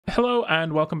Hello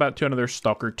and welcome back to another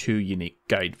Stalker 2 unique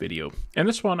guide video. In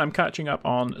this one I'm catching up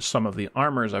on some of the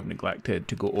armors I've neglected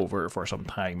to go over for some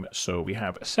time, so we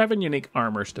have 7 unique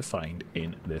armors to find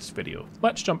in this video.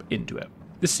 Let's jump into it.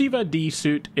 The SIVA D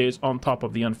Suit is on top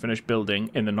of the unfinished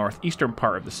building in the northeastern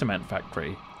part of the cement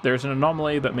factory. There's an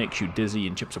anomaly that makes you dizzy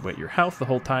and chips away your health the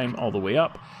whole time all the way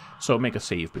up, so make a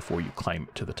save before you climb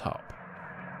to the top.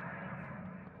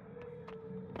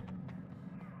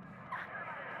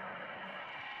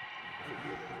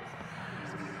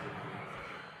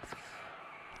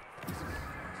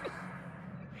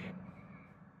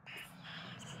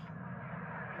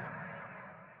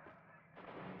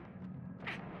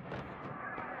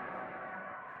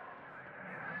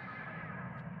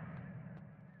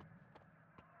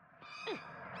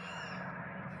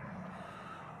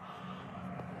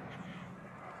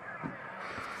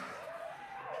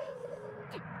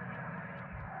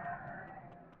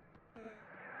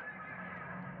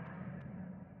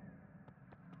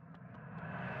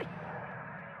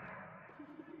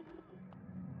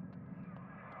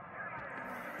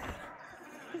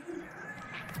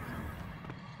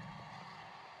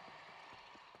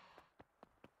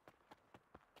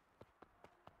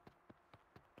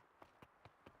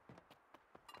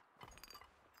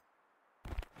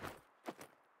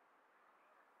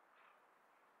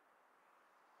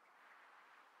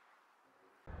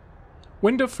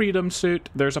 Wind of Freedom Suit,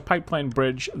 there's a pipeline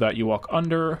bridge that you walk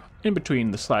under, in between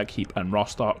the slag heap and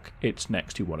Rostock. It's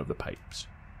next to one of the pipes.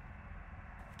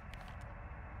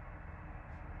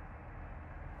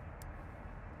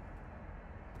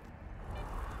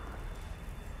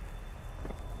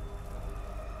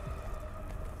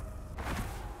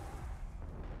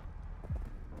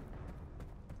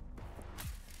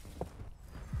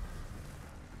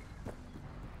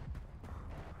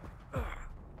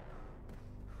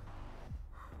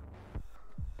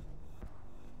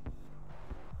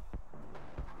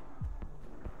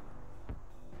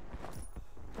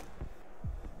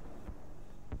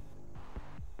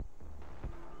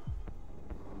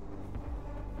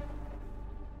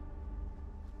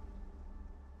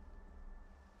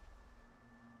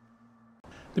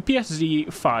 The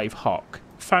PSZ-5I Hawk.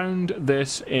 Found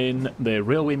this in the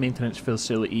railway maintenance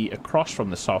facility across from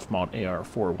the soft mod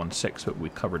AR416 that we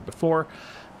covered before,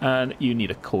 and you need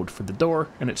a code for the door,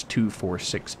 and it's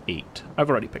 2468. I've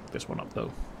already picked this one up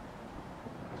though.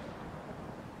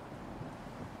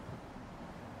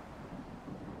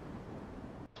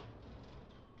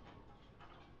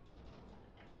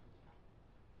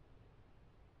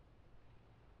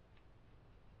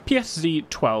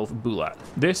 PSZ-12V Bulat.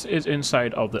 This is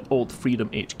inside of the old Freedom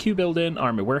HQ building,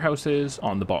 army warehouses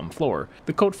on the bottom floor.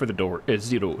 The code for the door is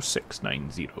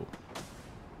 0690.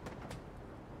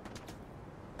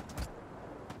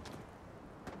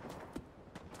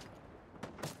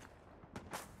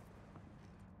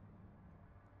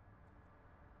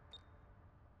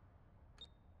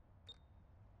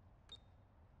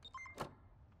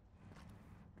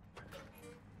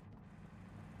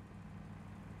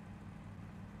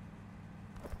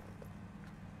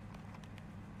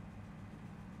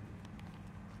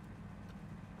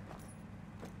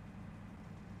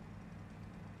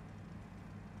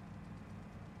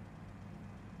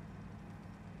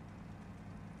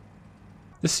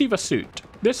 The SIVA Suit.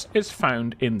 This is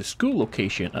found in the school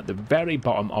location at the very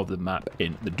bottom of the map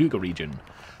in the Duga region.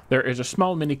 There is a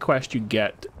small mini quest you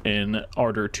get in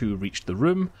order to reach the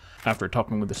room after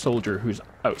talking with the soldier who's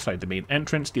outside the main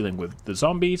entrance dealing with the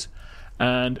zombies,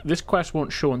 and this quest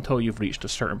won't show until you've reached a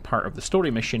certain part of the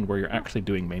story mission where you're actually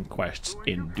doing main quests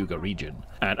in Duga region.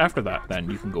 And after that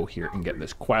then you can go here and get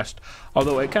this quest,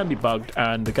 although it can be bugged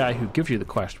and the guy who gives you the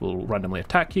quest will randomly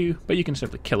attack you, but you can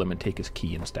simply kill him and take his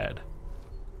key instead.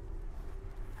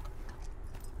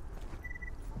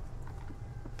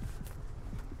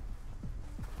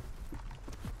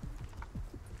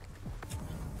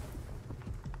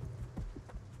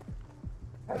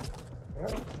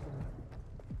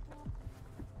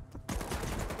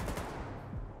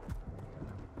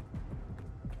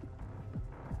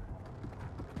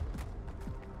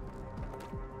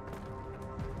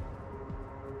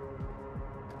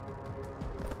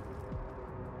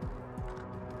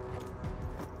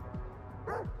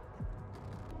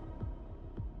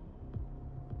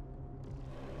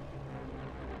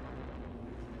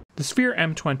 The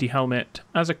Sphere-M20 Helmet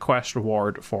as a quest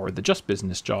reward for the Just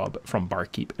Business job from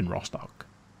Barkeep in Rostock.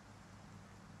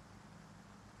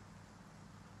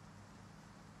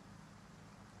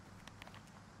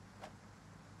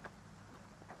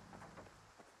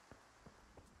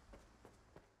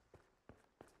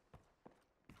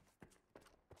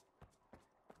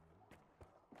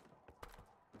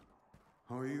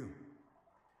 How are you?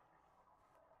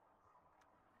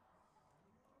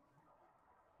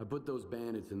 I put those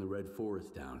bandits in the Red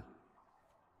Forest down.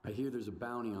 I hear there's a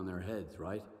bounty on their heads,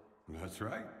 right? That's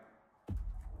right.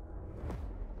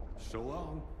 So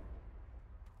long.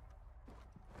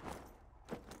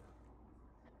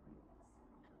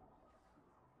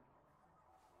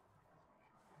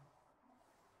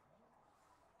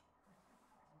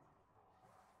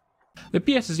 The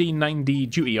PSZ-9D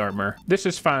Duty Armor. This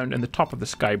is found in the top of the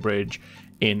sky bridge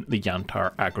in the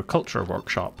Yantar Agriculture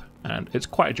Workshop, and it's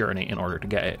quite a journey in order to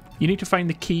get it. You need to find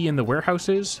the key in the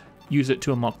warehouses, use it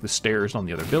to unlock the stairs on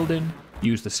the other building,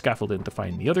 use the scaffolding to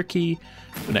find the other key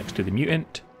next to the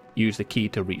mutant, use the key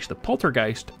to reach the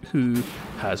poltergeist, who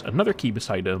has another key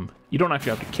beside him. You don't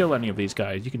actually have to kill any of these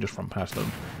guys, you can just run past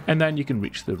them, and then you can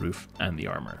reach the roof and the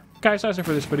armor. Guys, that's it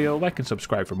for this video. Like and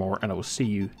subscribe for more, and I will see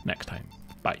you next time.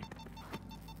 Bye.